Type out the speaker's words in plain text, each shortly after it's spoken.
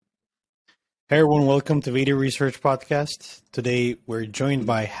Hey everyone, welcome to Vader Research Podcast. Today we're joined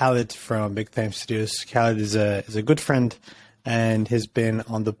by Khaled from Big Time Studios. Khaled is a good friend and has been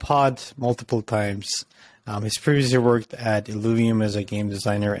on the pod multiple times. He's previously worked at Illuvium as a game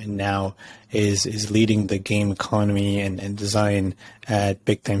designer and now is leading the game economy and design at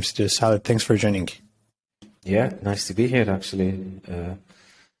Big Time Studios. Khaled, thanks for joining. Yeah, nice to be here actually.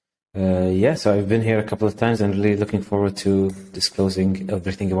 So I've been here a couple of times and really looking forward to disclosing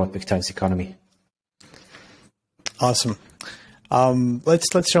everything about Big Time's economy. Awesome.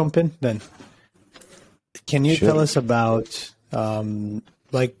 Let's jump in then. Can you tell us about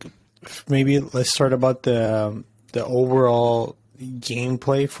maybe let's start about the overall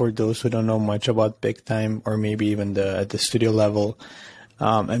gameplay for those who don't know much about Big Time, or maybe even at the studio level,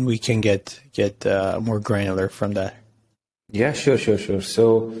 and we can get more granular from that. Yeah, sure.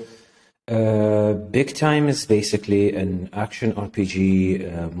 So, Big Time is basically an action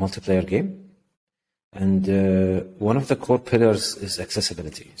RPG multiplayer game. And one of the core pillars is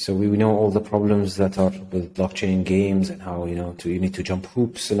accessibility. So we know all the problems that are with blockchain games and how, you need to jump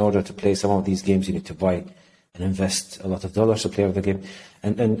hoops in order to play some of these games. You need to buy and invest a lot of dollars to play the game.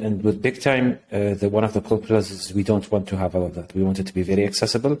 And with Big Time, one of the core pillars is we don't want to have all of that. We want it to be very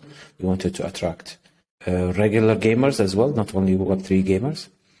accessible. We want it to attract regular gamers as well, not only Web3 gamers.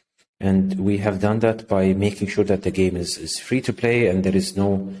 And we have done that by making sure that the game is free to play and there is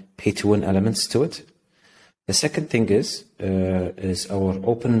no pay-to-win elements to it. The second thing is our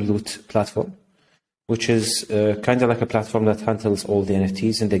open loot platform, which is kind of like a platform that handles all the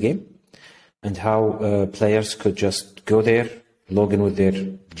NFTs in the game, and how players could just go there, log in with their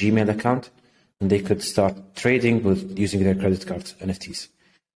Gmail account, and they could start trading with using their credit cards, NFTs.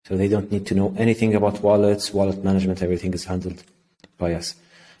 So they don't need to know anything about wallets, wallet management, everything is handled by us.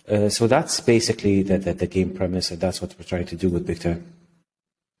 So that's basically the game premise, and that's what we're trying to do with Big Time.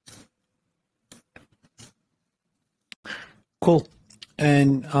 Cool.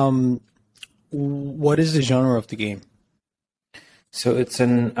 And what is the genre of the game? So it's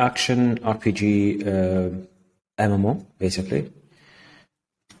an action RPG MMO, basically.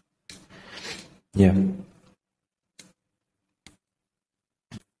 Yeah.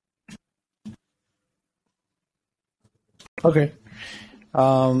 Okay.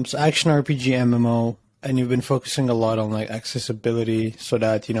 So action RPG MMO, and you've been focusing a lot on accessibility so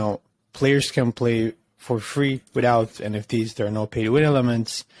that, players can play for free without NFTs. There are no pay-to-win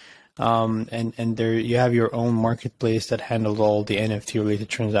elements, and there you have your own marketplace that handles all the NFT-related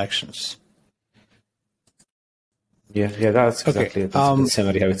transactions. Yeah, that's exactly it. That's the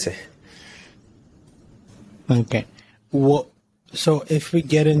summary, I would say. Okay. So if we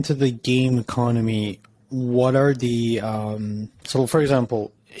get into the game economy, what are the so for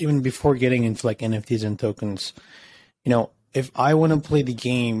example, even before getting into NFTs and tokens, if I want to play the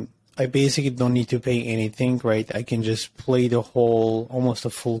game, I basically don't need to pay anything, right? I can just play almost the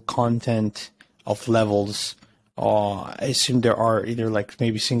full content of levels. I assume there are either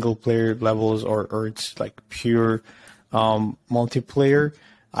maybe single player levels or it's pure multiplayer.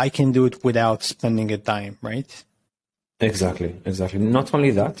 I can do it without spending a dime, right? Exactly. Not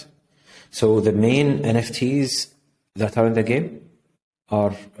only that. So the main NFTs that are in the game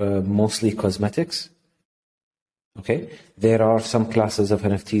are mostly cosmetics. Okay, there are some classes of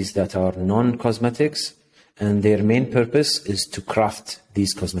NFTs that are non-cosmetics, and their main purpose is to craft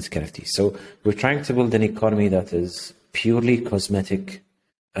these cosmetic NFTs. So we're trying to build an economy that is purely cosmetic,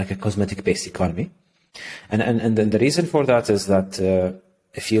 like a cosmetic-based economy. And then the reason for that is that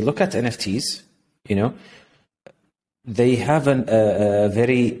if you look at NFTs, they have a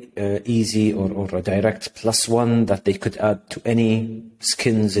very easy or a direct +1 that they could add to any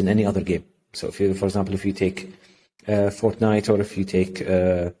skins in any other game. So if you, for example, if you take Fortnite, or if you take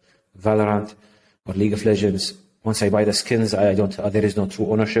Valorant or League of Legends, once I buy the skins, there is no true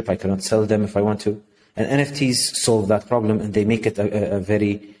ownership. I cannot sell them if I want to. And NFTs solve that problem, and they make it a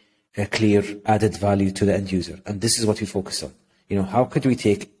very clear added value to the end user. And this is what we focus on. How could we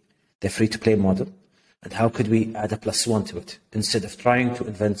take the free-to-play model, and how could we add a +1 to it, instead of trying to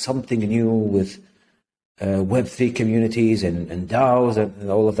invent something new with Web3 communities and DAOs and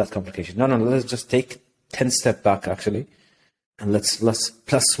all of that complication. No, let's just take 10 step back, actually, and let's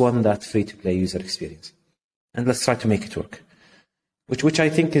 +1 that free-to-play user experience, and let's try to make it work. Which I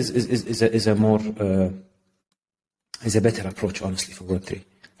think is a better approach, honestly, for Web3.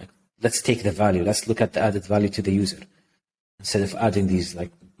 Let's take the value. Let's look at the added value to the user, instead of adding these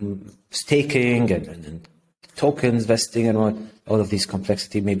staking and tokens vesting and all of these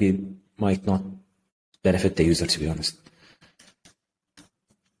complexity. Maybe might not benefit the user, to be honest.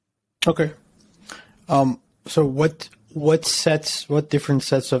 Okay. So what different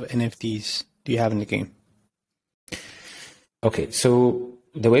sets of NFTs do you have in the game? Okay, so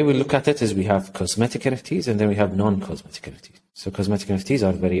the way we look at it is we have cosmetic NFTs and then we have non-cosmetic NFTs. So cosmetic NFTs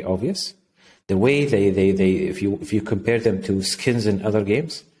are very obvious. The way they if you compare them to skins in other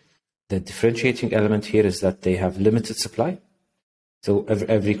games, the differentiating element here is that they have limited supply. So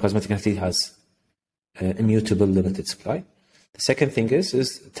every cosmetic NFT has immutable limited supply. The second thing is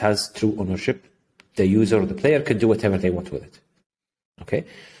it has true ownership. The user or the player could do whatever they want with it. Okay.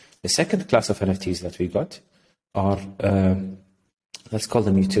 The second class of NFTs that we got are, let's call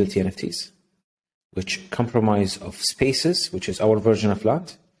them utility NFTs, which comprise of spaces, which is our version of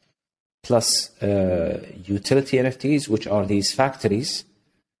land, plus utility NFTs, which are these factories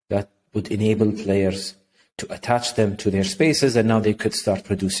that would enable players to attach them to their spaces, and now they could start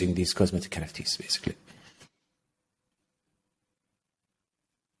producing these cosmetic NFTs, basically.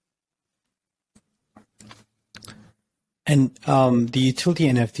 And the utility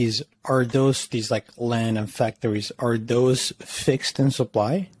NFTs, are those, these like land and factories, are those fixed in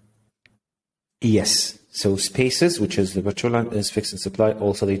supply? Yes. So spaces, which is the virtual land, is fixed in supply.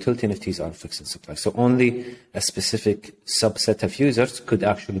 Also, the utility NFTs are fixed in supply. So only a specific subset of users could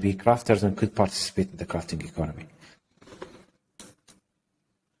actually be crafters and could participate in the crafting economy.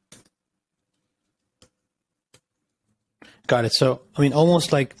 Got it. So, I mean,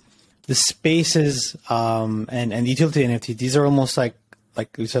 almost like the spaces and utility NFT, these are almost like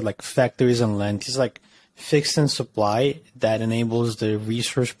you said, like factories and land. It's like fixed in supply that enables the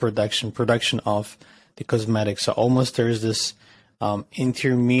resource production of the cosmetics. So almost there's this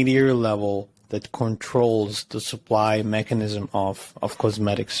intermediary level that controls the supply mechanism of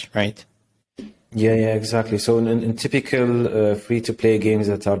cosmetics, right? Yeah, exactly. So in typical free-to-play games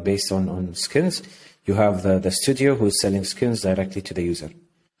that are based on skins, you have the studio who's selling skins directly to the user.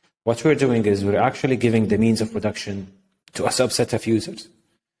 What we're doing is we're actually giving the means of production to a subset of users.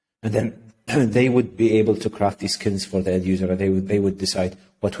 And then they would be able to craft these skins for the end user. They would decide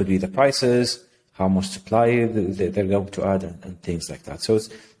what would be the prices, how much supply they're going to add, and things like that. So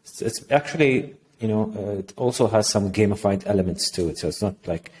it's actually, it also has some gamified elements to it. So it's not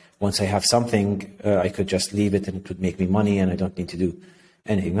like once I have something, I could just leave it and it would make me money and I don't need to do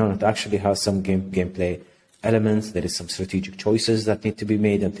anything. No, it actually has some gameplay elements. There is some strategic choices that need to be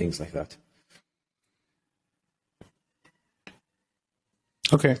made and things like that.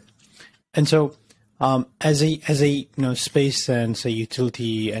 Okay. And so as a space and say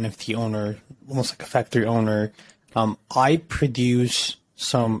utility NFT owner, almost like a factory owner, I produce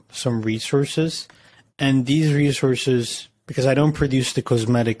some resources, and these resources, because I don't produce the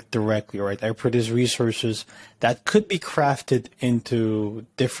cosmetic directly, right? I produce resources that could be crafted into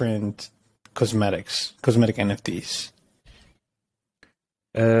different cosmetic NFTs.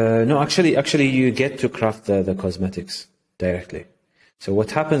 No, actually, you get to craft the cosmetics directly. So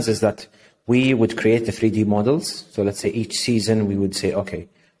what happens is that we would create the 3D models. So let's say each season we would say, okay,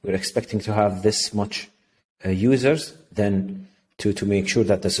 we're expecting to have this much users. Then to make sure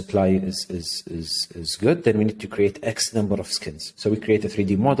that the supply is good, then we need to create X number of skins. So we create the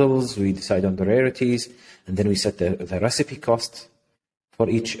 3D models, we decide on the rarities, and then we set the recipe cost for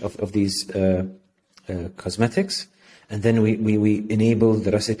each of these cosmetics. And then we enable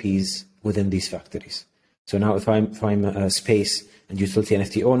the recipes within these factories. So now if I'm a space and utility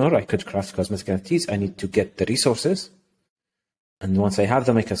NFT owner, I could craft cosmetic NFTs. I need to get the resources. And once I have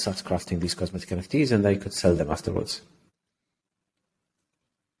them, I can start crafting these cosmetic NFTs and I could sell them afterwards.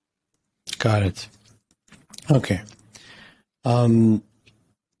 Got it. Okay. And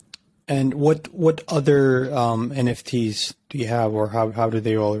what other NFTs do you have, or how do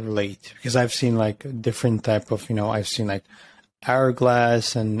they all relate? Because I've seen like different type of, I've seen like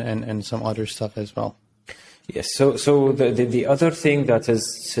Hourglass and some other stuff as well. Yes. So the other thing that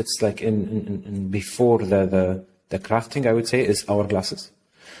sits like in before the crafting, I would say, is Hourglasses.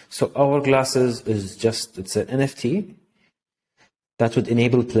 So Hourglasses is it's an NFT that would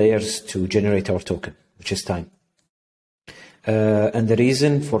enable players to generate our token, which is time. And the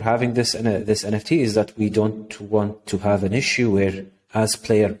reason for having this NFT is that we don't want to have an issue where as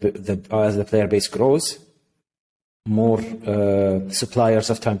the player base grows, more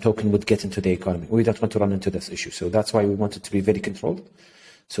suppliers of time token would get into the economy. We don't want to run into this issue. So that's why we want it to be very controlled.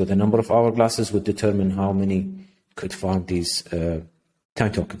 So the number of Hourglasses would determine how many could farm these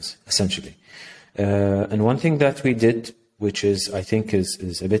time tokens, essentially. And one thing that we did, which I think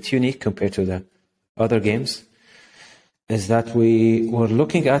is a bit unique compared to the other games, is that we were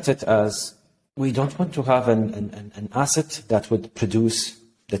looking at it as we don't want to have an asset that would produce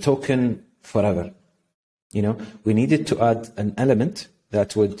the token forever. We needed to add an element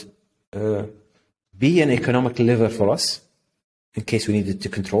that would be an economic lever for us in case we needed to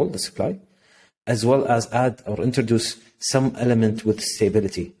control the supply. as well as add or introduce some element with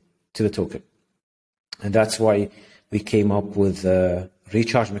stability to the token. And that's why we came up with a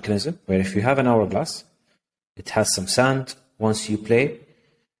recharge mechanism, where if you have an hourglass, it has some sand. Once you play,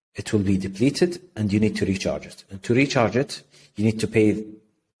 it will be depleted and you need to recharge it. And to recharge it, you need to pay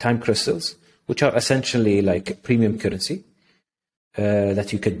time crystals, which are essentially like premium currency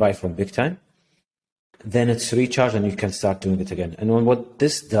that you could buy from Big Time. Then it's recharged and you can start doing it again. And what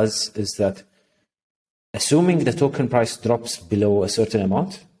this does is that, assuming the token price drops below a certain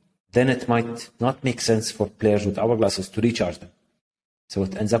amount, then it might not make sense for players with hourglasses to recharge them. So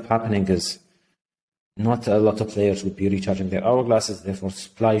what ends up happening is not a lot of players would be recharging their hourglasses, therefore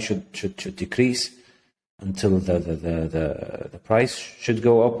supply should decrease until the price should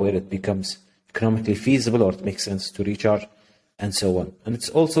go up, where it becomes economically feasible or it makes sense to recharge, and so on. And it's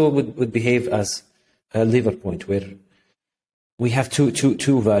also would behave as a lever point, where we have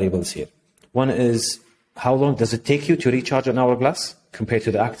two variables here. One is, how long does it take you to recharge an hourglass compared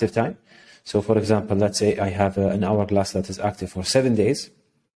to the active time? So for example, let's say I have an hourglass that is active for 7 days.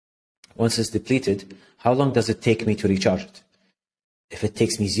 Once it's depleted, how long does it take me to recharge it? If it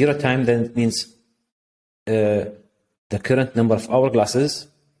takes me 0 time, then it means the current number of hourglasses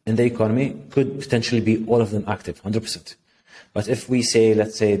in the economy could potentially be all of them active, 100%. But if we say,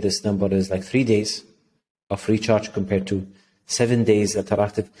 let's say this number is like 3 days of recharge compared to 7 days that are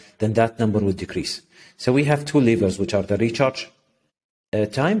active, then that number would decrease. So we have two levers, which are the recharge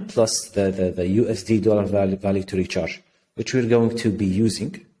time plus the USD dollar value to recharge, which we're going to be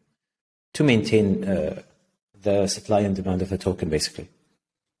using to maintain the supply and demand of the token, basically.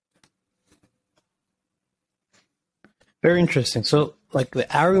 Very interesting. So, like, the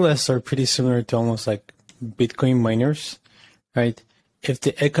hourglass are pretty similar to almost like Bitcoin miners, right? If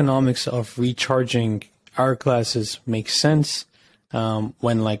the economics of recharging hourglasses makes sense,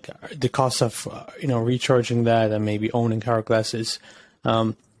 when like the cost of recharging that and maybe owning hourglasses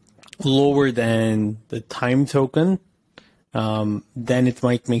lower than the time token, then it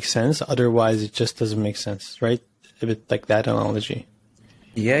might make sense. Otherwise, it just doesn't make sense, right? A bit like that analogy.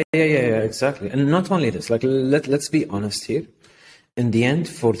 Yeah, exactly. And not only this, like let's be honest here. In the end,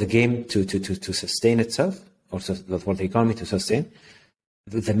 for the game to sustain itself, or for the economy to sustain,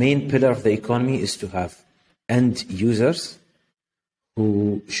 the main pillar of the economy is to have end users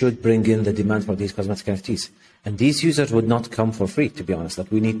who should bring in the demand for these cosmetic NFTs. And these users would not come for free, to be honest.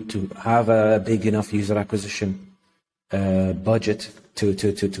 Like, we need to have a big enough user acquisition budget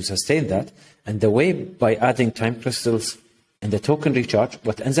to sustain that. And the way, by adding time crystals in the token recharge,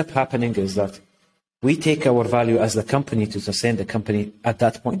 what ends up happening is that we take our value as the company to sustain the company at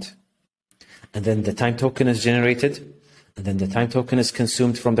that point. And then the time token is generated, and then the time token is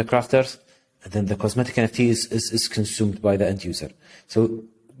consumed from the crafters, and then the cosmetic NFT is consumed by the end user. So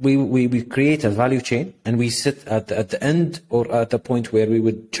we create a value chain, and we sit at the end or at the point where we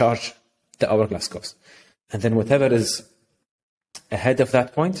would charge the hourglass cost. And then whatever is ahead of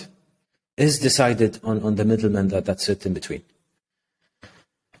that point is decided on the middlemen that sit in between.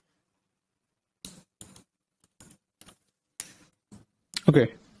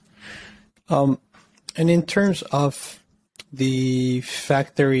 Okay. And in terms of the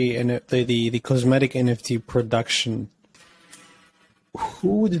factory and the cosmetic NFT production,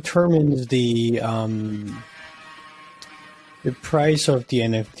 who determines the price of the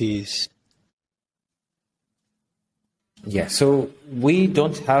NFTs? Yeah, so we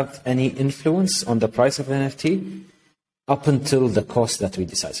don't have any influence on the price of the NFT up until the cost that we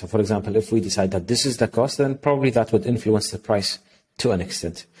decide. So, for example, if we decide that this is the cost, then probably that would influence the price to an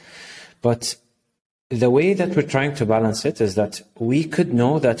extent. But the way that we're trying to balance it is that we could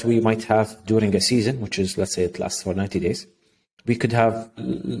know that we might have during a season, which is, let's say it lasts for 90 days, we could have,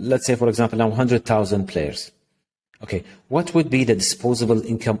 let's say, for example, now 100,000 players. Okay, what would be the disposable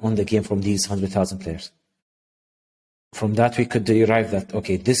income on the game from these 100,000 players? From that, we could derive that,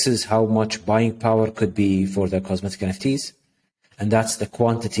 okay, this is how much buying power could be for the cosmetic NFTs, and that's the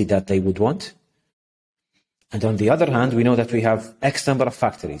quantity that they would want. And on the other hand, we know that we have X number of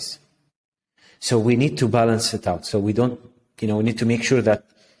factories. So we need to balance it out. So we don't, we need to make sure that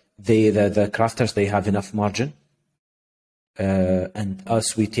the crafters, they have enough margin. And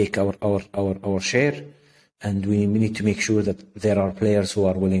us, we take our share. And we need to make sure that there are players who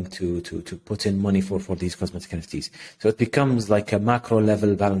are willing to put in money for these cosmetic NFTs. So it becomes like a macro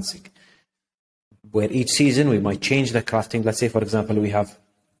level balancing, where each season we might change the crafting. Let's say, for example, we have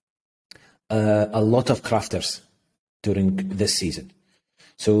a lot of crafters during this season.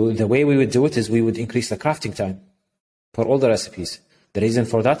 So the way we would do it is we would increase the crafting time for all the recipes. The reason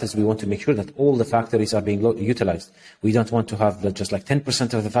for that is we want to make sure that all the factories are being utilized. We don't want to have just like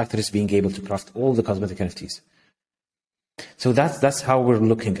 10% of the factories being able to craft all the cosmetic NFTs. So that's how we're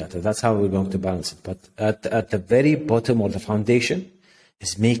looking at it. That's how we're going to balance it. But at the very bottom or the foundation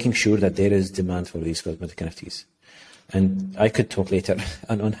is making sure that there is demand for these cosmetic NFTs. And I could talk later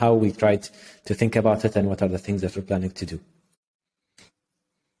on how we tried to think about it and what are the things that we're planning to do.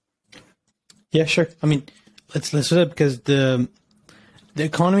 Yeah, sure. I mean, let's do that because the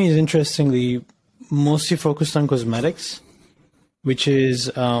economy is interestingly mostly focused on cosmetics, which is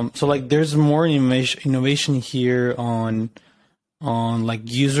so like there's more innovation here on like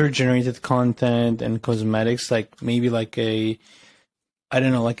user generated content and cosmetics, like maybe like I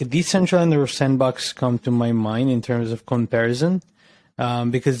don't know, like a Decentraland or Sandbox come to my mind in terms of comparison,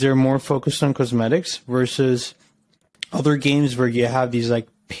 because they're more focused on cosmetics versus other games where you have these like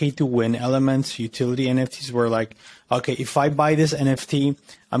pay to win elements, utility NFTs, where like, okay, if I buy this NFT,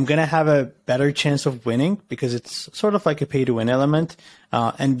 I'm going to have a better chance of winning because it's sort of like a pay to win element.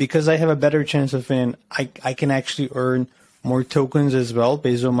 And because I have a better chance of winning, I can actually earn more tokens as well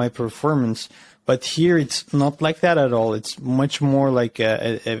based on my performance. But here it's not like that at all. It's much more like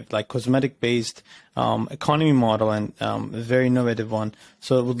a like cosmetic based economy model, and a very innovative one.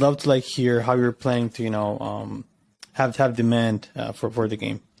 So I would love to like hear how you're planning to have demand for the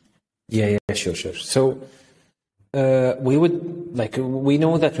game. Yeah, sure. So we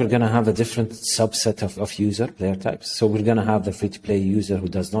know that we're gonna have a different subset of user player types. So we're gonna have the free to play user who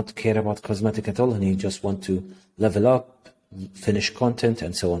does not care about cosmetic at all, and he just want to level up, finish content,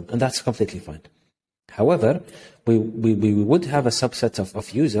 and so on, and that's completely fine. However, we would have a subset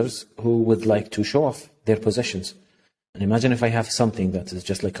of users who would like to show off their possessions. And imagine if I have something that is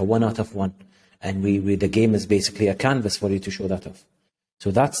just like a 1 out of 1, and the game is basically a canvas for you to show that off. So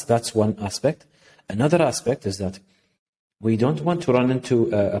that's one aspect. Another aspect is that we don't want to run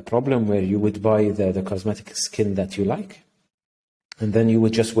into a problem where you would buy the cosmetic skin that you like, and then you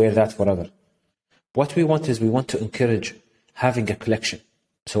would just wear that forever. What we want is we want to encourage having a collection.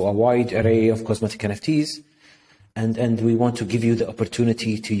 So a wide array of cosmetic NFTs, and we want to give you the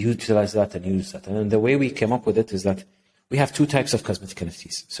opportunity to utilize that and use that. And the way we came up with it is that we have 2 types of cosmetic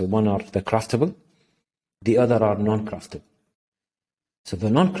NFTs. So one are the craftable, the other are non-craftable. So the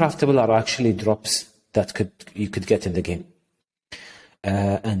non-craftable are actually drops that you could get in the game.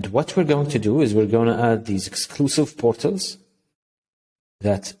 And what we're going to do is we're going to add these exclusive portals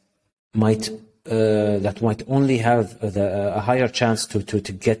that might only have a higher chance to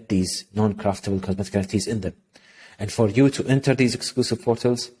get these non-craftable cosmetic NFTs in them. And for you to enter these exclusive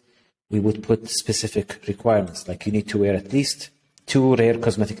portals, we would put specific requirements, like you need to wear at least 2 rare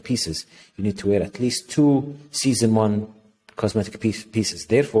cosmetic pieces. You need to wear at least 2 Season 1 cosmetic pieces.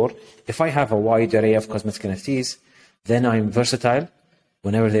 Therefore, if I have a wide array of cosmetic NFTs, then I'm versatile.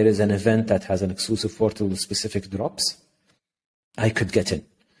 Whenever there is an event that has an exclusive portal with specific drops, I could get in.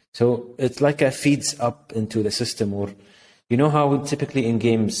 So it's like a feeds up into the system, or you know how typically in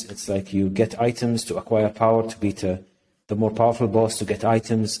games, it's like you get items to acquire power to beat the more powerful boss, to get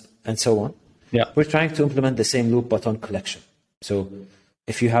items and so on. Yeah. We're trying to implement the same loop, but on collection. So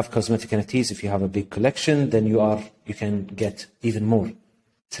if you have cosmetic NFTs, if you have a big collection, then you can get even more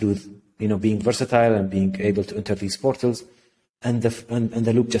through, being versatile and being able to enter these portals, and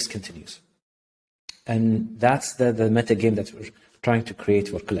the loop just continues. And that's the meta game that we're trying to create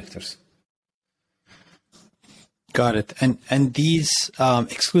for collectors. Got it. And these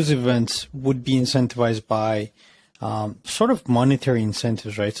exclusive events would be incentivized by sort of monetary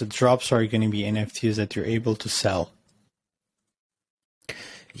incentives, right? So drops are going to be NFTs that you're able to sell.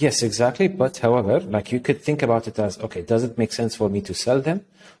 Yes, exactly. But however, like you could think about it as, okay, does it make sense for me to sell them,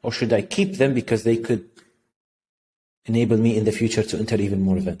 or should I keep them because they could enable me in the future to enter even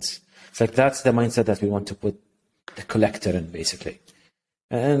more events? It's like that's the mindset that we want to put the collector in, basically.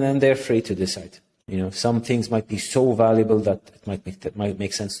 And then they're free to decide. Some things might be so valuable that it might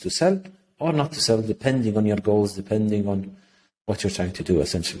make sense to sell or not to sell, depending on your goals, depending on what you're trying to do,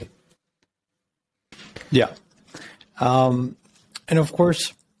 essentially. Yeah. And of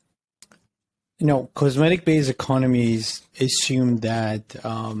course, cosmetic-based economies assume that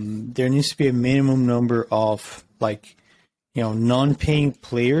there needs to be a minimum number of non-paying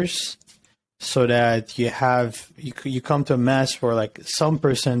players, so that you come to a mass where like some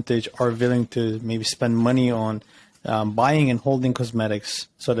percentage are willing to maybe spend money on buying and holding cosmetics,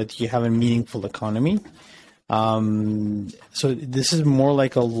 so that you have a meaningful economy. So this is more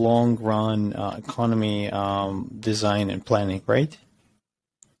like a long-run economy design and planning, right?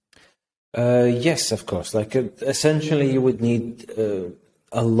 Yes, of course. Essentially, you would need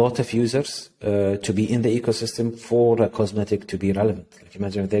a lot of users to be in the ecosystem for a cosmetic to be relevant. Like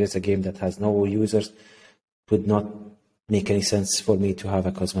imagine if there is a game that has no users, it would not make any sense for me to have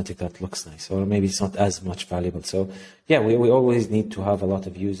a cosmetic that looks nice, or maybe it's not as much valuable. So yeah, we always need to have a lot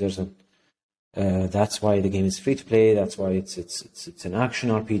of users, and that's why the game is free to play. That's why it's an action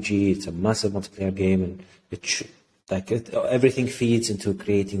RPG. It's a massive multiplayer game, and everything feeds into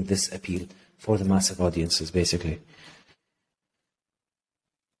creating this appeal for the massive audiences, basically.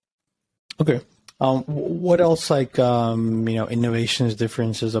 Okay. What else, innovations,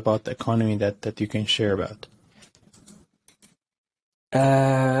 differences about the economy that you can share about?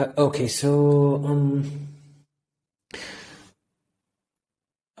 Okay, so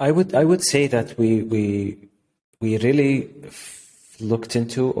I would say that we really looked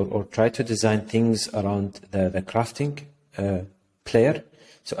into or tried to design things around the crafting player.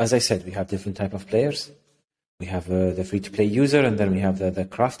 So as I said, we have different type of players. We have the free-to-play user, and then we have the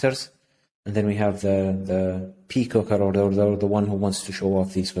crafters, and then we have the peacocker or the one who wants to show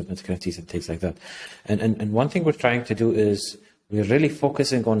off these cosmetic NFTs and things like that. And one thing we're trying to do is we're really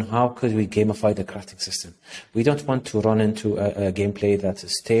focusing on how could we gamify the crafting system. We don't want to run into a gameplay that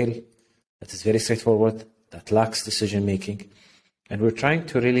is stale, that is very straightforward, that lacks decision making. And we're trying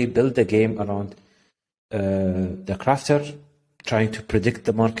to really build the game around the crafter, trying to predict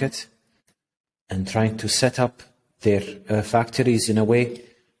the market, and trying to set up their factories in a way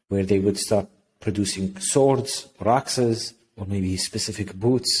where they would start producing swords or axes or maybe specific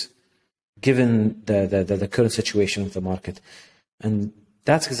boots, given the current situation of the market. And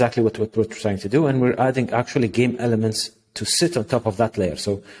that's exactly what we're trying to do. And we're adding actually game elements to sit on top of that layer.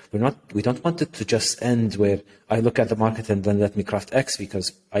 So we don't want it to just end where I look at the market and then let me craft X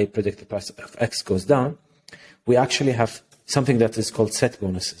because I predict the price of X goes down. We actually have something that is called set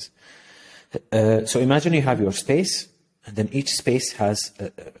bonuses. So imagine you have your space, and then each space has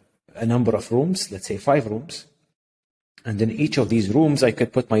a number of rooms, let's say 5 rooms. And in each of these rooms, I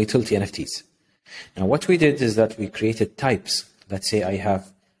could put my utility NFTs. Now, what we did is that we created types. Let's say I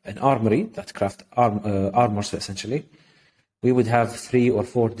have an armory that craft armors, essentially. We would have 3 or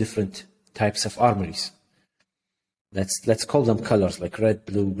 4 different types of armories. Let's call them colors, like red,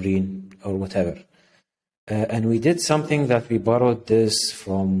 blue, green, or whatever. And we did something that we borrowed this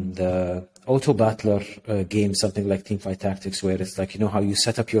from the Auto Battler game, something like Teamfight Tactics, where it's like, how you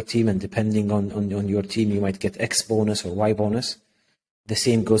set up your team, and depending on your team, you might get X bonus or Y bonus. The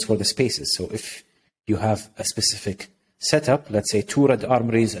same goes for the spaces. So if you have a specific setup, let's say 2 red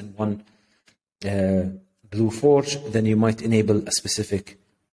armories and 1 blue forge, then you might enable a specific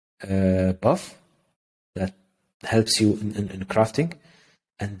buff that helps you in crafting.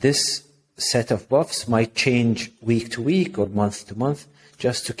 And this set of buffs might change week to week or month to month,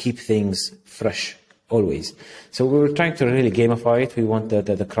 just to keep things fresh always. So we were trying to really gamify it. We want the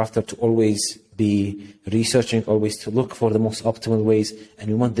crafter to always be researching, always to look for the most optimal ways, and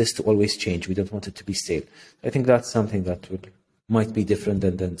we want this to always change. We don't want it to be stale. I think that's something that might be different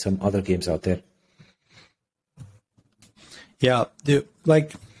than some other games out there. Yeah,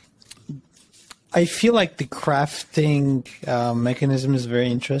 I feel like the crafting mechanism is very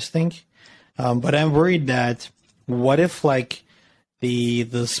interesting, but I'm worried that what if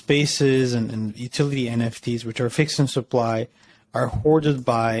the spaces and utility NFTs, which are fixed in supply, are hoarded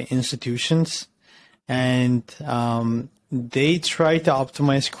by institutions, and they try to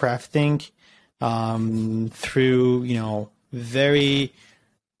optimize crafting through very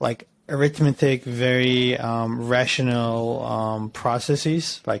arithmetic, very rational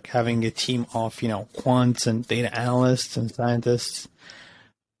processes, like having a team of quants and data analysts and scientists.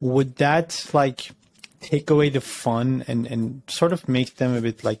 Would that take away the fun and sort of make them a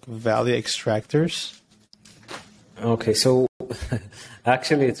bit like value extractors? Okay, so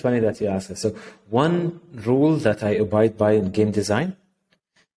actually it's funny that you asked that. So one rule that I abide by in game design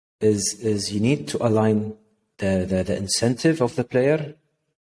is you need to align the incentive of the player,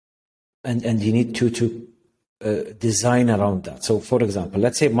 and you need to design around that. So for example,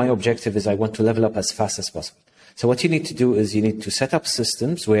 let's say my objective is I want to level up as fast as possible. So what you need to do is you need to set up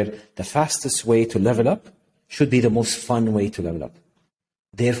systems where the fastest way to level up should be the most fun way to level up.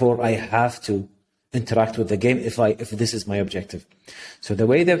 Therefore, I have to interact with the game if this is my objective. So the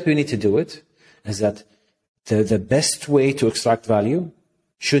way that we need to do it is that the best way to extract value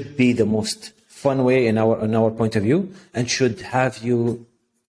should be the most fun way in our point of view, and should have you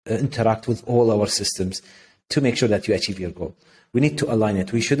interact with all our systems to make sure that you achieve your goal. We need to align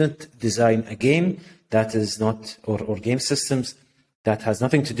it. We shouldn't design a game that is not, or game systems that has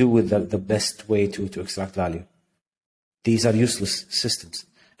nothing to do with the best way to extract value. These are useless systems.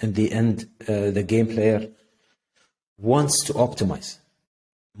 In the end, the game player wants to optimize.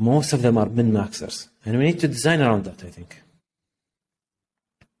 most of them are min-maxers. And we need to design around that, I think.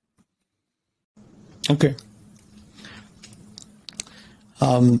 Okay.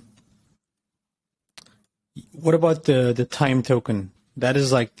 What about the time token? That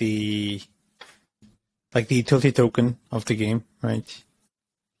is like the utility token of the game, right?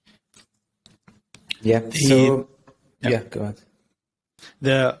 Yeah. Go ahead.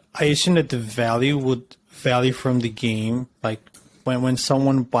 I assume that the value would vary from the game. Like when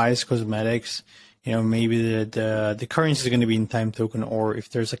someone buys cosmetics, maybe the currency is going to be in time token, or if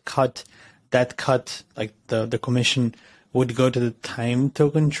there's a cut, that cut, like the commission, would go to the time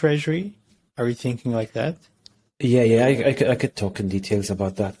token treasury. Are you thinking like that? Yeah. I could talk in details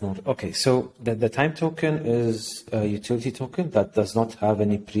about that more. Okay, so the time token is a utility token that does not have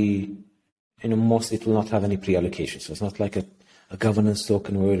any mostly it will not have any pre-allocation. So it's not like a governance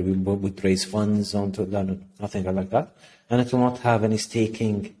token where we would raise funds onto that, nothing like that. And it will not have any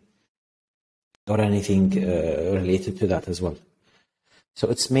staking or anything related to that as well. So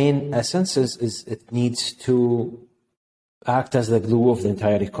its main essence is it needs to act as the glue of the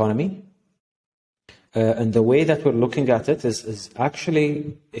entire economy. And the way that we're looking at it is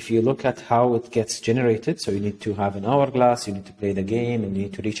actually, if you look at how it gets generated, so you need to have an hourglass, you need to play the game, and you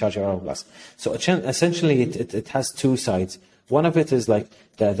need to recharge your hourglass. So essentially, it has two sides. One of it is like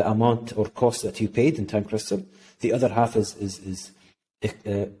the amount or cost that you paid in Time Crystal. The other half is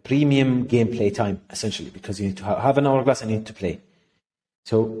premium gameplay time, essentially, because you need to have an hourglass and you need to play.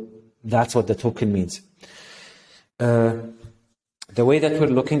 So that's what the token means. The way that we're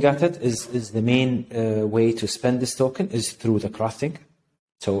looking at it is the main way to spend this token is through the crafting.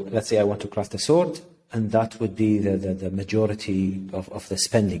 So let's say I want to craft a sword, and that would be the majority of the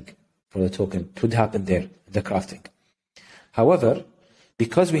spending for the token. It would happen there, the crafting. However,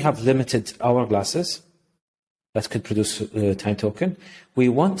 because we have limited hourglasses that could produce time token, we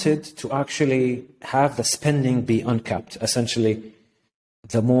wanted to actually have the spending be uncapped. Essentially,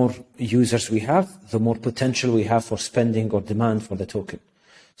 the more users we have, the more potential we have for spending or demand for the token.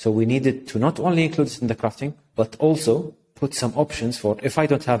 So we needed to not only include it in the crafting, but also put some options for, if I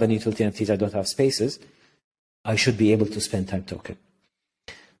don't have any utility NFTs, I don't have spaces, I should be able to spend time token.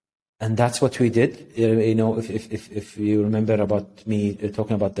 And that's what we did. If you remember about me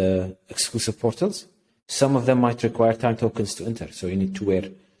talking about the exclusive portals, some of them might require time tokens to enter. So you need to wear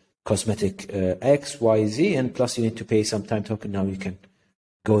cosmetic X, Y, Z, and plus you need to pay some time token. Now you can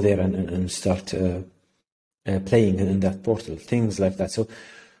go there and start playing in that portal, things like that. So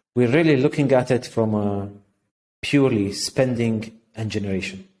we're really looking at it from a purely spending and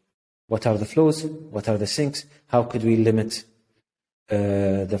generation. What are the flows? What are the sinks? How could we limit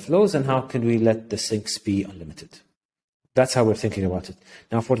the flows, and how can we let the sinks be unlimited? That's how we're thinking about it.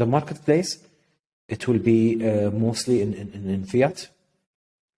 Now, for the marketplace, it will be mostly in fiat.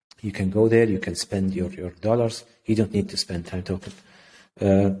 You can go there, you can spend your dollars. You don't need to spend time token.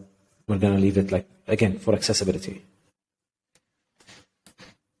 We're going to leave it again, for accessibility.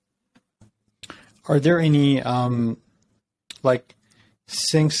 Are there any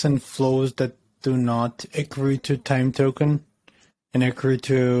sinks and flows that do not accrue to time token and accrue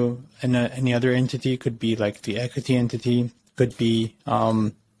to any other entity? Could be like the equity entity, could be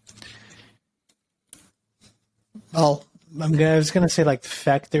I was gonna say like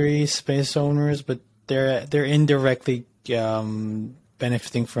factory space owners, but they're indirectly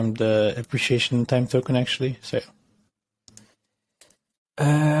benefiting from the appreciation time token actually. So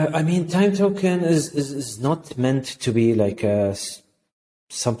time token is not meant to be like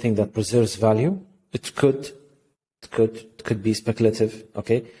something that preserves value. It could be speculative,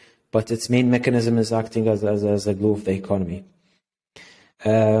 okay, but its main mechanism is acting as a glue of the economy.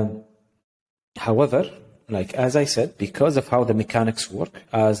 However, as I said, because of how the mechanics work,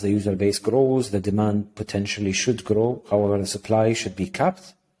 as the user base grows, the demand potentially should grow. However, the supply should be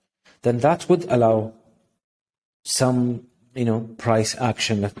capped. Then that would allow some, price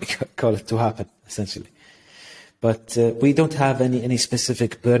action, let me call it, to happen, essentially. But we don't have any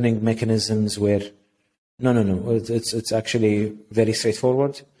specific burning mechanisms where, no. It's actually very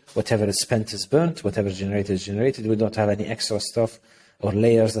straightforward. Whatever is spent is burnt. Whatever is generated is generated. We don't have any extra stuff or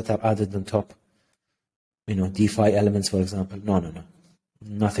layers that are added on top. DeFi elements, for example. No.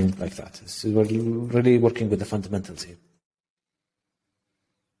 Nothing like that. We're really working with the fundamentals here.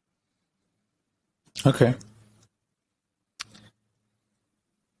 Okay.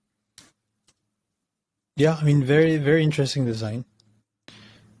 Yeah, very, very interesting design.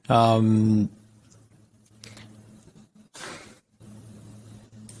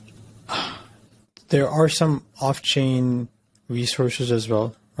 There are some off-chain resources as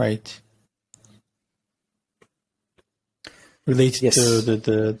well, right? related Yes. to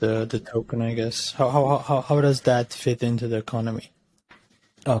the token, I guess. How does that fit into the economy?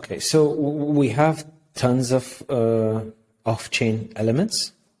 Okay, so we have tons of off-chain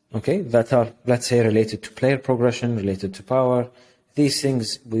elements, okay, that are, let's say, related to player progression, related to power. These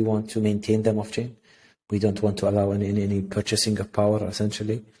things, we want to maintain them off-chain. We don't want to allow any purchasing of power,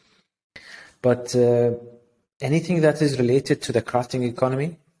 essentially. But anything that is related to the crafting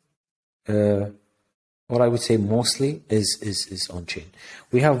economy, or I would say mostly, is on-chain.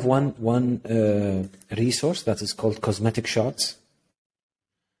 We have one resource that is called cosmetic shards,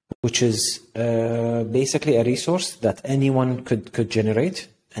 which is basically a resource that anyone could generate,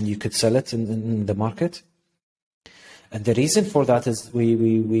 and you could sell it in the market. And the reason for that is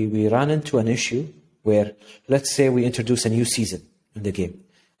we ran into an issue where, let's say we introduce a new season in the game,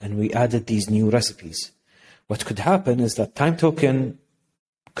 and we added these new recipes. What could happen is that time token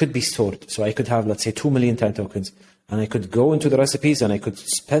could be stored. So I could have, let's say, 2 million time tokens, and I could go into the recipes and I could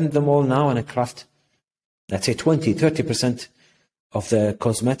spend them all now and I craft, let's say, 20, 30% of the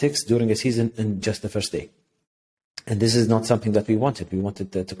cosmetics during a season in just the first day. And this is not something that we wanted. We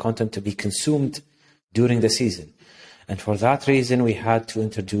wanted the content to be consumed during the season. And for that reason, we had to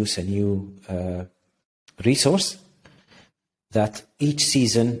introduce a new resource that each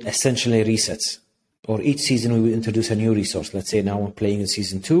season essentially resets. Or each season we will introduce a new resource. Let's say now we're playing in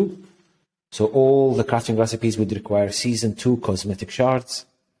Season 2. So all the crafting recipes would require Season 2 cosmetic shards.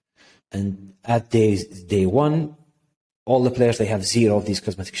 And at day 1, all the players, they have 0 of these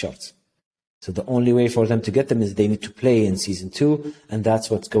cosmetic shards. So the only way for them to get them is they need to play in Season 2, and that's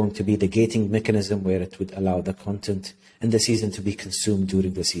what's going to be the gating mechanism where it would allow the content in the season to be consumed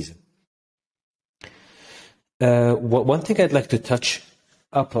during the season. One thing I'd like to touch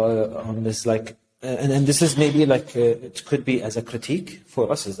up on is like, and this is maybe like, it could be as a critique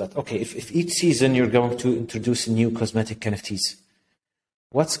for us, is that, okay, if each season you're going to introduce new cosmetic NFTs,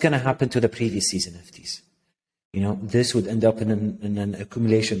 what's going to happen to the previous season NFTs? You know, this would end up in an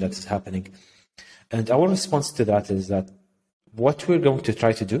accumulation that is happening. And our response to that is that what we're going to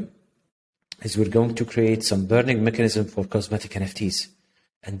try to do is we're going to create some burning mechanism for cosmetic NFTs.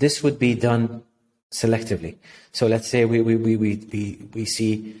 And this would be done selectively. So let's say we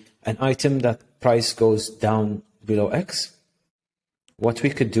see an item that price goes down below X. What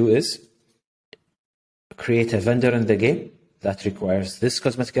we could do is create a vendor in the game that requires this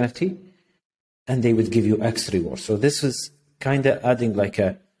cosmetic NFT, and they would give you X reward. So this is kind of adding like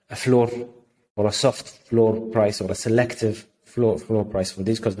a floor or a soft floor price or a selective floor price for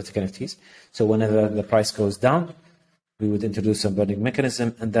these cosmetic NFTs. So whenever the price goes down, we would introduce a burning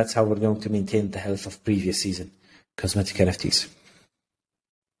mechanism, and that's how we're going to maintain the health of previous season cosmetic NFTs.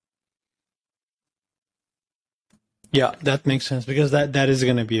 Yeah, that makes sense, because that is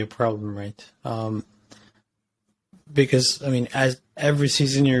going to be a problem, right? Because I mean, as every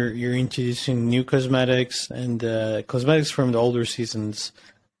season you're introducing new cosmetics, and cosmetics from the older seasons,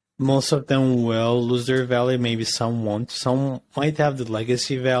 most of them will lose their value. Maybe some won't. Some might have the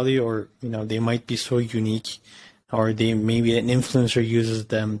legacy value, or you know, they might be so unique, or they maybe an influencer uses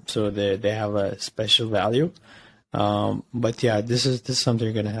them, so they have a special value. But yeah, this is something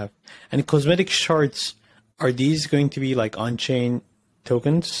you're gonna have. And cosmetic shards, are these going to be like on-chain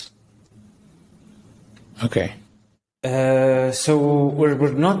tokens? Okay. So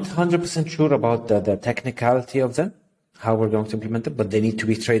we're not 100% sure about the technicality of them, how we're going to implement them, but they need to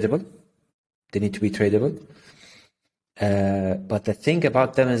be tradable. But the thing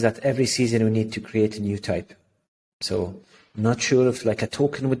about them is that every season we need to create a new type. So I'm not sure if like a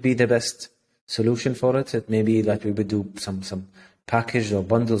token would be the best solution for it. It may be like we would do some package or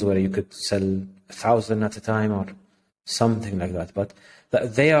bundles where you could sell 1,000 at a time or something like that. But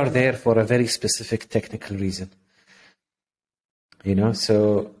they are there for a very specific technical reason. You know,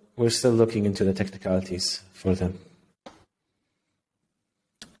 so we're still looking into the technicalities for them.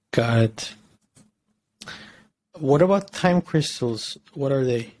 Got it. What about time crystals? What are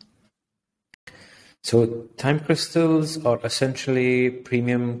they? So time crystals are essentially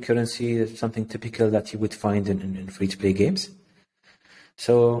premium currency, something typical that you would find in free-to-play games.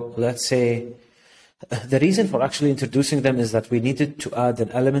 So let's say the reason for actually introducing them is that we needed to add an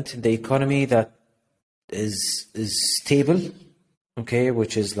element in the economy that is stable. Okay,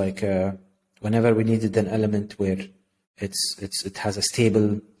 which is like whenever we needed an element where it has a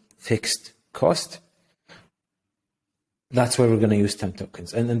stable fixed cost, that's where we're going to use time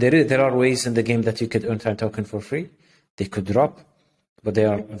tokens. And there are ways in the game that you could earn time token for free. They could drop, but they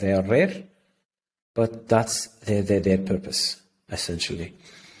are rare. But that's their purpose essentially.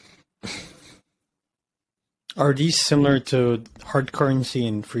 Are these similar to hard currency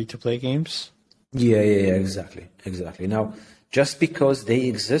in free to play games? Yeah, exactly. Now, just because they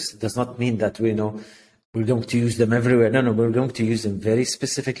exist does not mean that we're going to use them everywhere. No, we're going to use them very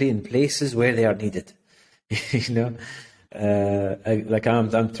specifically in places where they are needed. you know,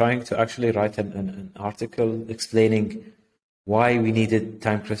 I'm trying to actually write an article explaining why we needed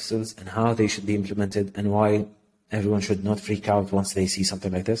time crystals and how they should be implemented and why everyone should not freak out once they see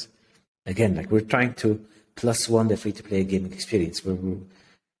something like this. Again, like we're trying to +1 the free-to-play gaming experience.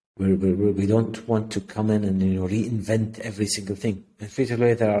 We don't want to come in and reinvent every single thing. In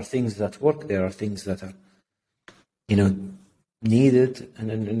free-to-play, there are things that work. There are things that are needed,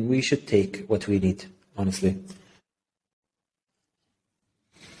 and we should take what we need. Honestly.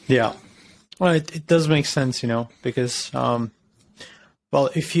 Yeah, well, it does make sense, because well,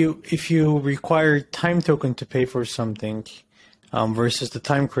 if you require time token to pay for something. Versus the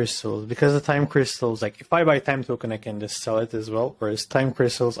time crystals, because the time crystals, like if I buy time token, I can just sell it as well. Whereas time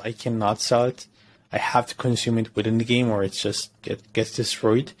crystals, I cannot sell it. I have to consume it within the game, or it's just gets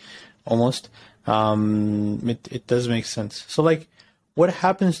destroyed, almost. It does make sense. So like, what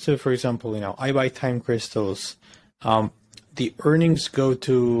happens to, for example, I buy time crystals. The earnings go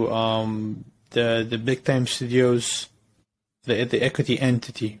to the big time studios, the equity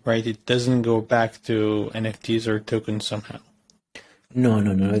entity, right? It doesn't go back to NFTs or tokens somehow. No.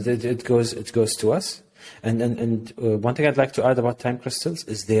 It goes to us. And one thing I'd like to add about time crystals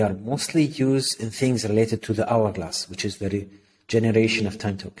is they are mostly used in things related to the hourglass, which is the regeneration of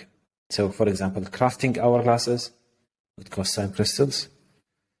time token. So, for example, crafting hourglasses would cost time crystals.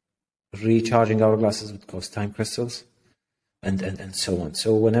 Recharging hourglasses would cost time crystals, and so on.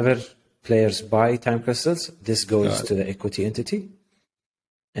 So whenever players buy time crystals, this goes to the equity entity.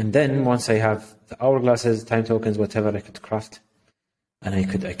 And then once I have the hourglasses, time tokens, whatever, I could craft. And I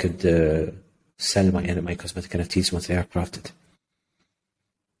could sell my cosmetic NFTs once they are crafted.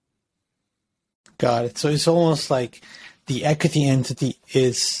 Got it. So it's almost like the equity entity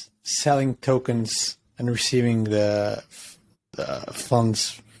is selling tokens and receiving the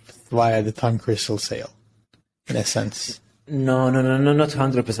funds via the time crystal sale, in a sense. No, not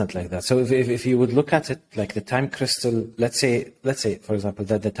 100% like that. So if you would look at it like the time crystal, let's say for example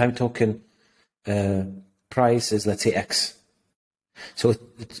that the time token price is, let's say, X. So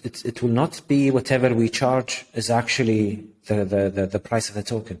it will not be whatever we charge is actually the price of the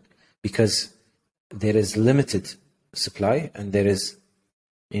token, because there is limited supply and there is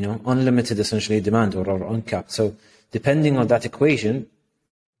unlimited essentially demand or uncapped. So depending on that equation,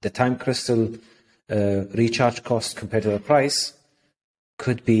 the time crystal recharge cost compared to the price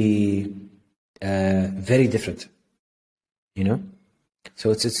could be very different.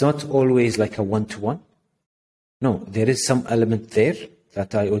 So it's not always like a one-to-one. No, there is some element there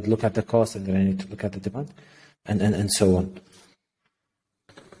that I would look at the cost and then I need to look at the demand and so on.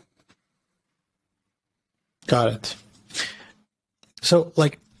 Got it. So,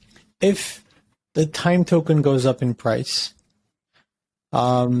 like, if the time token goes up in price,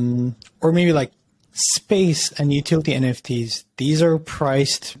 or maybe like space and utility NFTs, these are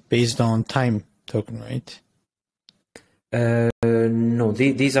priced based on time token, right? No,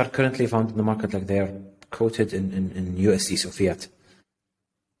 these are currently found in the market, like they are quoted in USD, so fiat.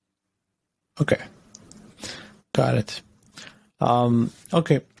 Okay, got it.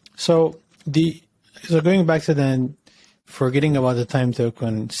 Okay, so going back to then, forgetting about the time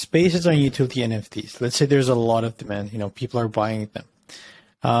token, spaces on utility NFTs. Let's say there's a lot of demand. People are buying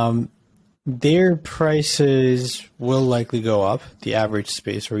them. Their prices will likely go up, the average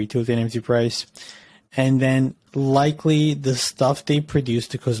space or utility NFT price, and then likely the stuff they produce,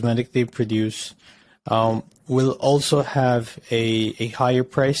 the cosmetic they produce, will also have a higher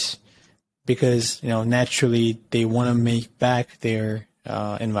price, because naturally they want to make back their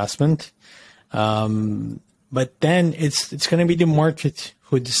investment. But then it's going to be the market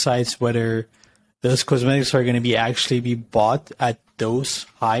who decides whether those cosmetics are going to actually be bought at those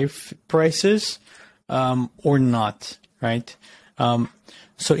high prices or not, right?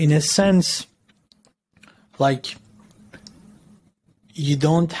 So in a sense, like, you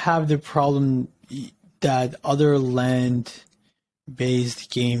don't have the problem that other land-based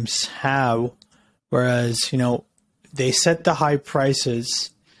games have, whereas they set the high prices,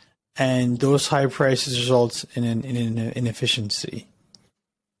 and those high prices result in an inefficiency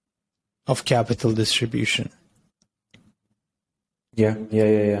of capital distribution. Yeah,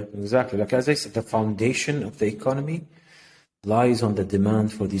 exactly. Like as I said, the foundation of the economy lies on the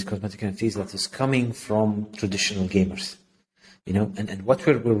demand for these cosmetic NFTs that is coming from traditional gamers. And what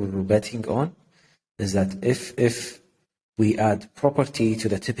we're betting on is that if we add property to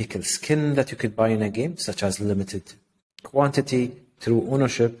the typical skin that you could buy in a game, such as limited quantity through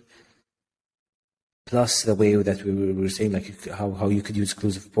ownership, plus the way that we were saying, like how you could use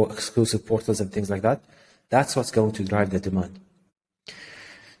exclusive portals and things like that, that's what's going to drive the demand.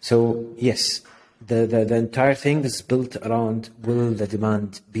 So yes, the entire thing is built around, will the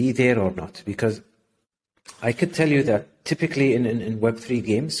demand be there or not? Because I could tell you that typically in Web3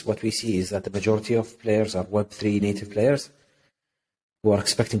 games, what we see is that the majority of players are Web3 native players who are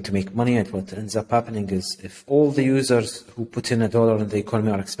expecting to make money. And what ends up happening is if all the users who put in $1 in the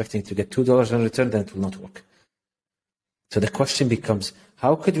economy are expecting to get $2 in return, then it will not work. So the question becomes,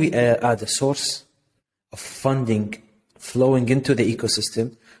 how could we add a source of funding flowing into the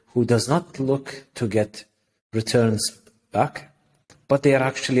ecosystem who does not look to get returns back, but they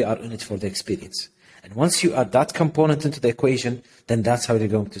actually are in it for the experience? And once you add that component into the equation, then that's how you're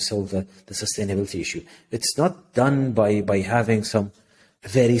going to solve the sustainability issue. It's not done by having some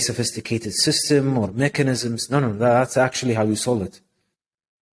very sophisticated system or mechanisms. No, that's actually how you solve it.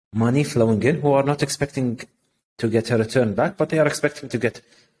 Money flowing in who are not expecting to get a return back, but they are expecting to get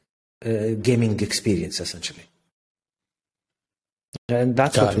gaming experience, essentially. And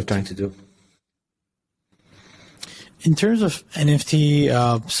that's what we're trying to do. In terms of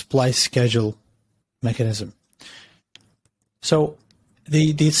NFT supply schedule mechanism, so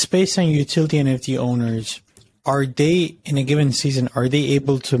the space and utility NFT owners, are they, in a given season, are they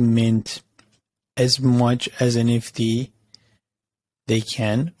able to mint as much as NFT they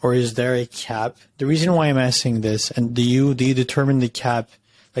can, or is there a cap? The reason why I'm asking this, and do you determine the cap,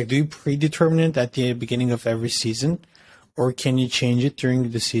 like do you predetermine it at the beginning of every season, or can you change it during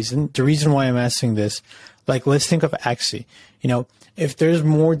the season? The reason why I'm asking this, like let's think of Axie. If there's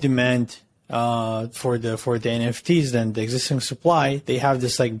more demand for the NFTs than the existing supply, they have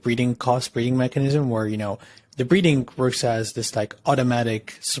this like breeding mechanism where the breeding works as this like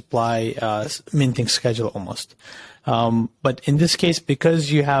automatic supply minting schedule almost. But in this case, because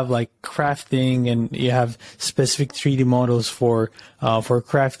you have like crafting and you have specific 3D models for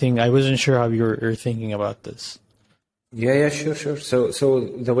crafting, I wasn't sure how you're thinking about this. Yeah, sure. So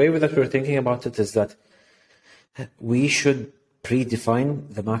the way that we're thinking about it is that we should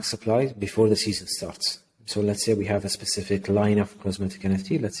predefine the max supply before the season starts. So let's say we have a specific line of cosmetic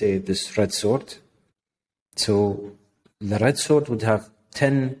NFT. Let's say this red sword. So the red sword would have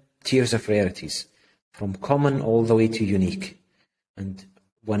 10 tiers of rarities, from common all the way to unique. And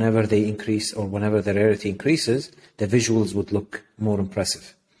whenever they increase or whenever the rarity increases, the visuals would look more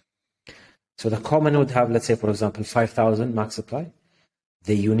impressive. So the common would have, let's say, for example, 5,000 max supply.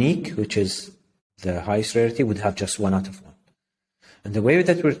 The unique, which is the highest rarity, would have just 1 out of 1. And the way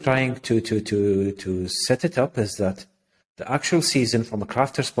that we're trying to set it up is that the actual season, from a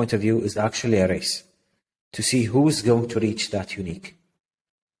crafter's point of view, is actually a race to see who's going to reach that unique.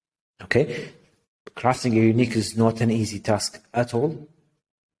 Okay? Crafting a unique is not an easy task at all.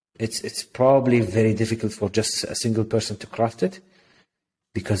 It's probably very difficult for just a single person to craft it,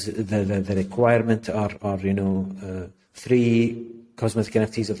 because the requirement are 3 cosmetic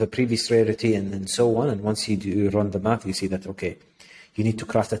NFTs of the previous rarity and so on. And once you run the math, you see that, okay, you need to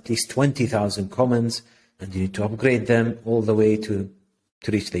craft at least 20,000 commons, and you need to upgrade them all the way to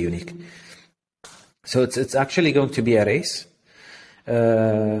reach the unique. So it's actually going to be a race.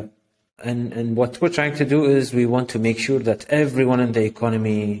 And what we're trying to do is we want to make sure that everyone in the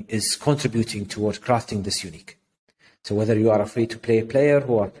economy is contributing towards crafting this unique. So whether you are a free-to-play player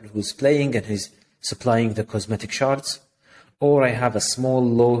who's playing and is supplying the cosmetic shards, or I have a small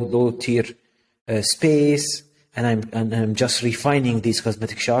low-tier space and I'm just refining these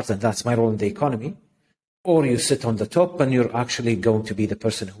cosmetic shards, and that's my role in the economy, or you sit on the top and you're actually going to be the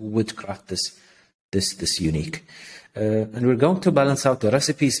person who would craft this unique. And we're going to balance out the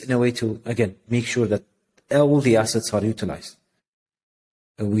recipes in a way to, again, make sure that all the assets are utilized.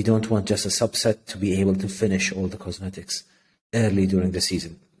 We don't want just a subset to be able to finish all the cosmetics early during the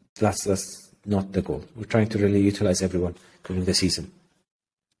season. That's not the goal. We're trying to really utilize everyone during the season.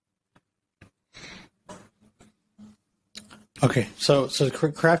 Okay, so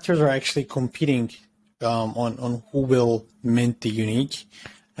crafters are actually competing on who will mint the unique,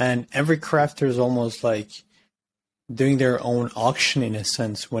 and every crafter is almost like doing their own auction in a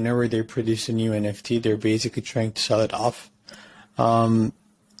sense. Whenever they produce a new NFT, they're basically trying to sell it off.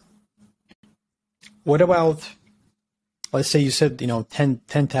 What about, let's say you said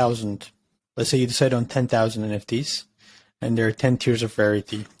 10,000. Let's say you decide on 10,000 NFTs, and there are 10 tiers of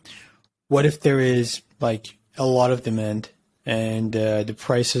rarity. What if there is like a lot of demand and the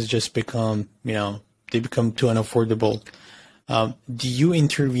prices just become they become too unaffordable? Do you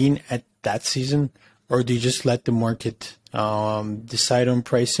intervene at that season, or do you just let the market decide on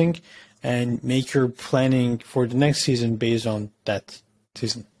pricing and make your planning for the next season based on that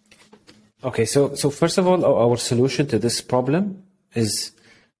season? Okay, so first of all, our solution to this problem is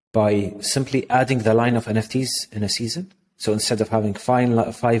by simply adding the line of NFTs in a season. So instead of having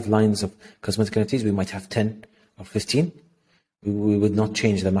 5 lines of cosmetic NFTs, we might have 10 or 15. We would not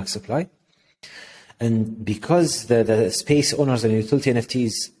change the max supply. And because the space owners and utility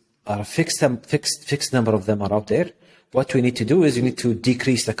NFTs are a fixed number of them are out there, what we need to do is we need to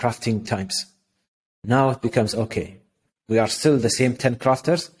decrease the crafting times. Now it becomes, okay, we are still the same 10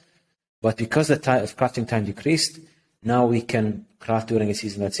 crafters, but because the time of crafting time decreased, now we can craft during a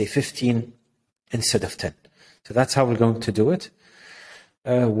season, let's say 15 instead of 10. So that's how we're going to do it.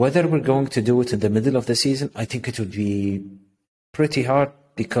 Whether we're going to do it in the middle of the season, I think it would be pretty hard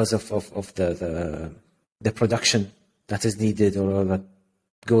because of the production that is needed or that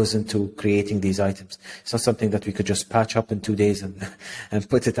goes into creating these items. It's not something that we could just patch up in 2 days and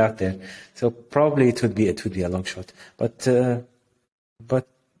put it out there. So probably it would be a long shot. But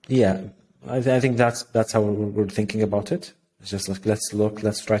yeah, I think that's how we're thinking about it. It's just like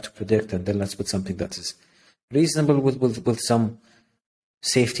let's try to predict, and then let's put something that is reasonable with some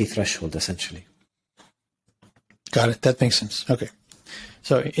safety threshold, essentially. Got it. That makes sense. Okay.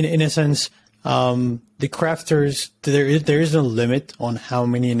 So in a sense, the crafters, there is no limit on how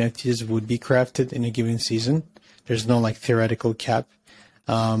many NFTs would be crafted in a given season. There's no like theoretical cap.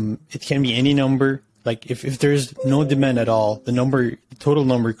 It can be any number. Like if there's no demand at all, the total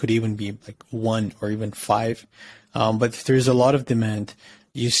number could even be like 1 or even 5. But if there's a lot of demand,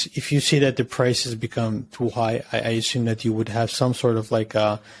 if you see that the prices become too high, I assume that you would have some sort of like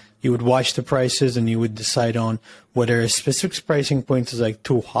you would watch the prices and you would decide on whether a specific pricing point is like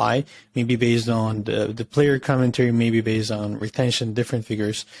too high, maybe based on the player commentary, maybe based on retention, different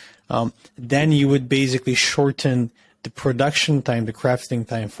figures. Then you would basically shorten the production time, the crafting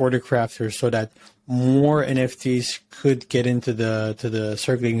time for the crafters, so that more NFTs could get into the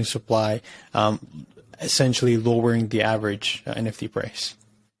circulating supply, essentially lowering the average NFT price.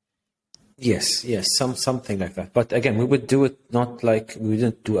 Yes, something like that. But again, we would do it not like we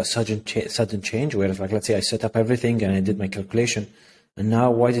didn't do a sudden change. Whereas, like, let's say I set up everything and I did my calculation, and now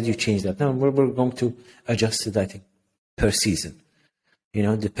why did you change that? No, we're going to adjust it, I think, per season.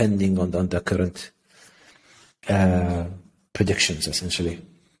 Depending on the current predictions, essentially.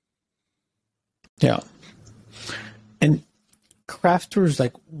 Yeah. And crafters,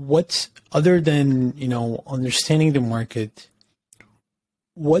 like, what's other than understanding the market?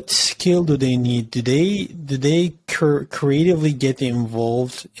 What skill do they need? Do they creatively get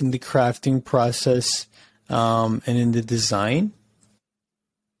involved in the crafting process and in the design?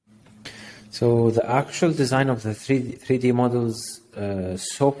 So the actual design of the 3D models,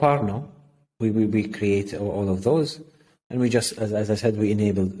 so far, no. We create all of those, and we just, as I said, we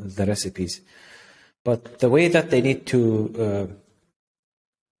enable the recipes. But the way that they need to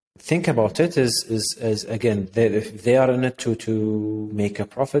think about it is again, if they are in it to make a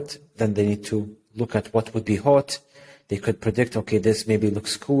profit, then they need to look at what would be hot. They could predict, okay, this maybe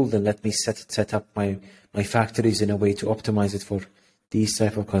looks cool, then let me set up my factories in a way to optimize it for these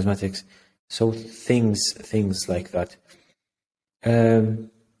type of cosmetics. So things like that.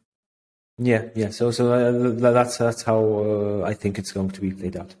 Yeah. So that's how I think it's going to be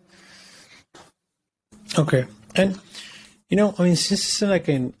played out. Okay, and since it's like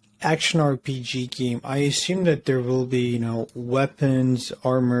an action RPG game, I assume that there will be weapons,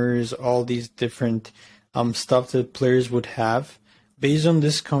 armors, all these different stuff that players would have. Based on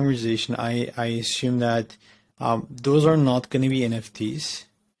this conversation, I assume that those are not going to be NFTs,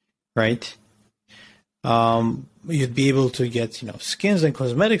 right? You'd be able to get skins and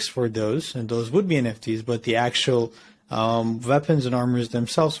cosmetics for those, and those would be NFTs, but the actual weapons and armors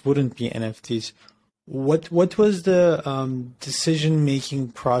themselves wouldn't be NFTs. What was the decision-making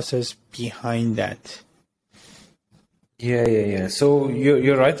process behind that? Yeah. So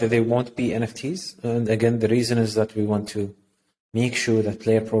you're right that they won't be NFTs. And again, the reason is that we want to make sure that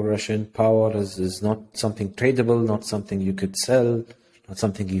player progression power is not something tradable, not something you could sell, not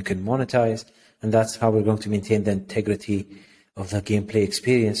something you can monetize. And that's how we're going to maintain the integrity of the gameplay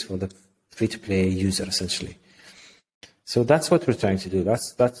experience for the free-to-play user, essentially. So that's what we're trying to do.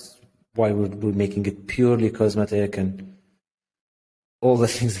 That's why we're making it purely cosmetic, and all the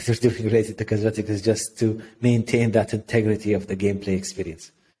things that we're doing related to cosmetic is just to maintain that integrity of the gameplay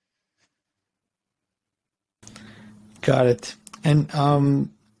experience. Got it. And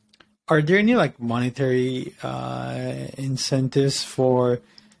are there any like monetary incentives for,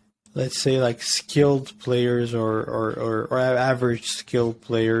 let's say, like skilled players or average skilled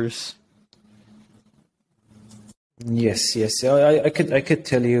players? Yes. I could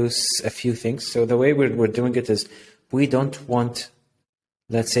tell you a few things. So the way we're doing it is we don't want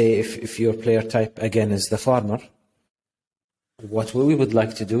let's say if your player type again is the farmer, what we would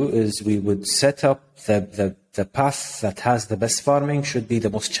like to do is we would set up the path that has the best farming should be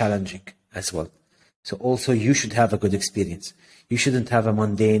the most challenging as well. So also you should have a good experience. You shouldn't have a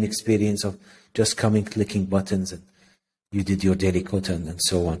mundane experience of just coming, clicking buttons, and you did your daily quota and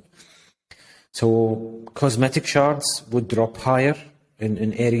so on. So cosmetic shards would drop higher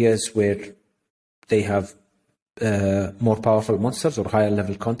in areas where they have more powerful monsters or higher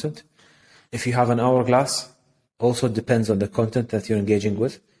level content. If you have an hourglass, also depends on the content that you're engaging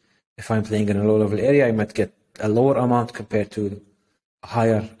with. If I'm playing in a low level area, I might get a lower amount compared to a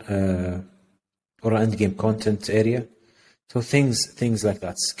higher or end game content area. So things like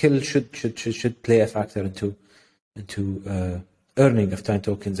that. Skill should play a factor into earning of time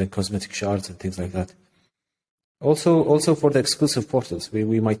tokens and cosmetic shards and things like that. Also for the exclusive portals,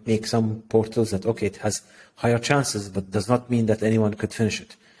 we might make some portals that, okay, it has higher chances, but does not mean that anyone could finish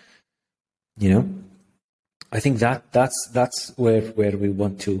it. You know, I think that's where we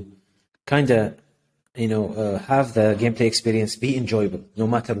want to kind of, have the gameplay experience be enjoyable, no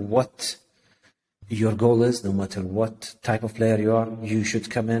matter what your goal is, no matter what type of player you are. You should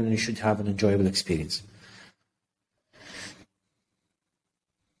come in and you should have an enjoyable experience.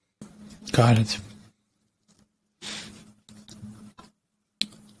 Got it.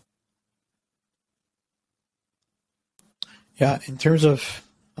 Yeah, in terms of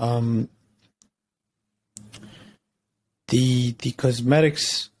the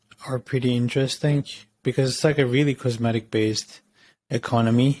cosmetics are pretty interesting because it's like a really cosmetic based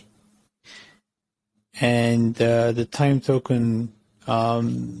economy, and the time token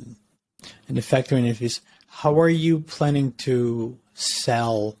and the factoring is, how are you planning to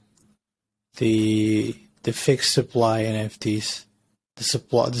sell the fixed supply NFTs, the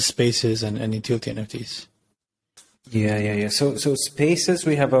spaces and utility NFTs? Yeah. So spaces,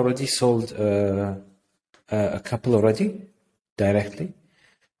 we have already sold a couple already directly.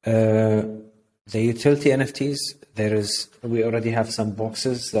 The utility NFTs, we already have some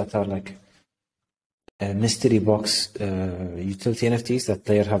boxes that are like a mystery box utility NFTs that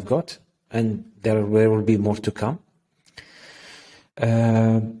player have got, and there will be more to come.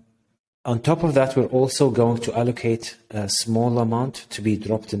 On top of that, we're also going to allocate a small amount to be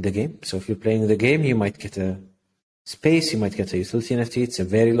dropped in the game. So if you're playing the game, you might get a space, you might get a utility NFT. It's a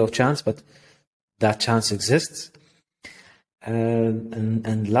very low chance, but that chance exists.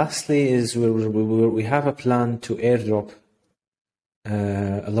 And lastly is we have a plan to airdrop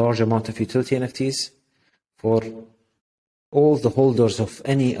a large amount of utility NFTs for all the holders of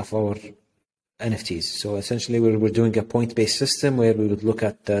any of our NFTs. So essentially we're doing a point-based system where we would look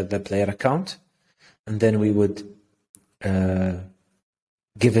at the player account, and then we would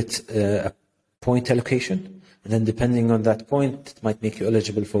give it a point allocation. And then depending on that point, it might make you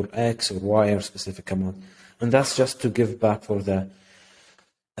eligible for X or Y or specific amount. And that's just to give back for the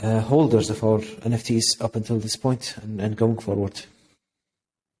holders of our NFTs up until this point and going forward.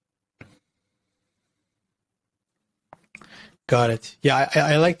 Got it. Yeah,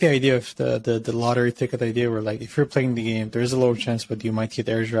 I like the idea of the lottery ticket idea where, like, if you're playing the game, there is a lower chance, but you might get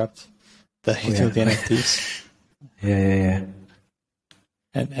airdropped the utility NFTs. Yeah.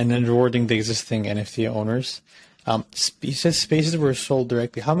 And then rewarding the existing NFT owners. You said spaces were sold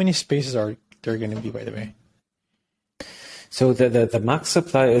directly. How many spaces are there going to be, by the way? So the max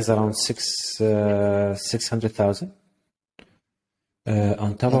supply is around 600,000.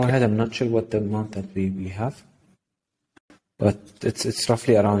 On top of our head, I'm not sure what the amount that we have, but it's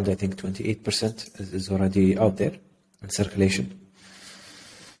roughly around, I think, 28% is already out there in circulation.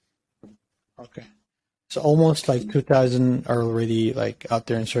 Okay. So almost like 2,000 are already like out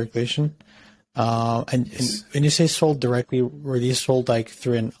there in circulation. And when you say sold directly, were these sold like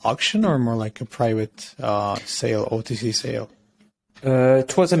through an auction or more like a private sale, OTC sale?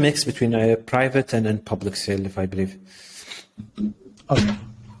 It was a mix between a private and public sale, if I believe. Okay.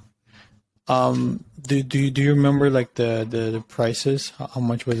 Do you remember like the prices? How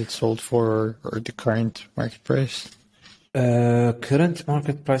much was it sold for, or the current market price? Current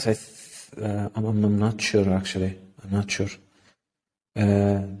market price, I'm not sure actually. I'm not sure.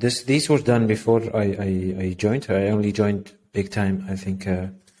 These were done before I joined. I only joined big time, I think,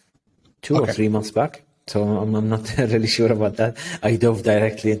 2 or 3 months back. So I'm not really sure about that. I dove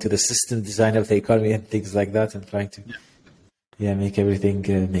directly into the system design of the economy and things like that, and trying to make everything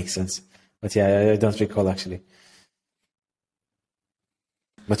make sense. But I don't recall actually.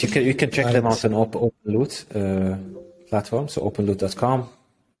 But you can check them out on OpenLoot platform. So openloot.com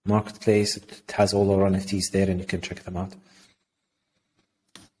marketplace. It has all our NFTs there, and you can check them out.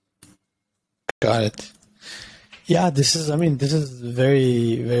 Got it. Yeah, this is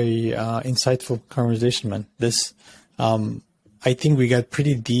very, very insightful conversation, man. I think we got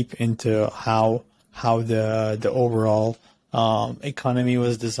pretty deep into how the overall economy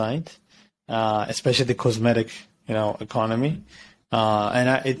was designed, especially the cosmetic, economy.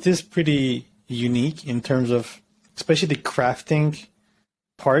 It is pretty unique in terms of, especially the crafting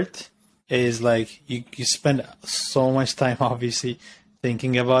part is like you spend so much time obviously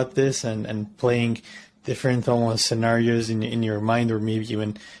thinking about this and playing different almost scenarios in your mind or maybe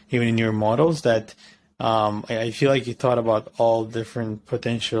even in your models that I feel like you thought about all different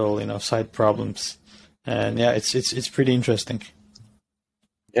potential side problems and yeah it's pretty interesting.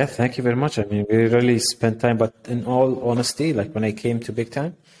 Yeah, thank you very much. I mean, we really spent time, but in all honesty, like when I came to Big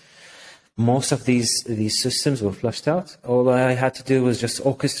Time, most of these systems were flushed out. All I had to do was just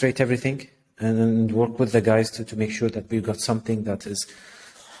orchestrate everything and work with the guys to make sure that we got something that is,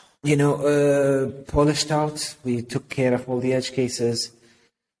 polished out. We took care of all the edge cases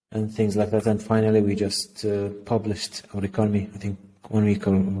and things like that. And finally, we just published our economy, I think 1 week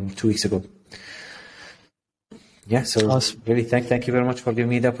or 2 weeks ago. Yeah, so Awesome. really thank you very much for giving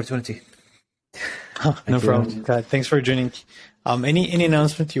me the opportunity. No problem. Thanks for joining. Any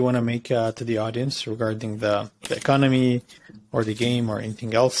announcement you want to make to the audience regarding the economy or the game or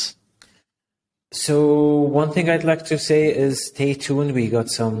anything else? So one thing I'd like to say is stay tuned. We got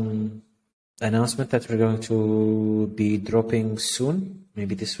some announcement that we're going to be dropping soon,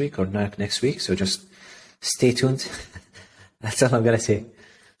 maybe this week or next week. So just stay tuned. That's all I'm gonna say.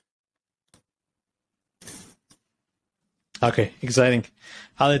 Okay, exciting.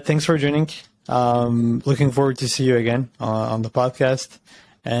 Khalid, thanks for joining. Looking forward to see you again on the podcast.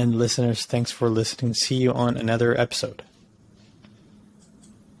 And listeners, thanks for listening. See you on another episode.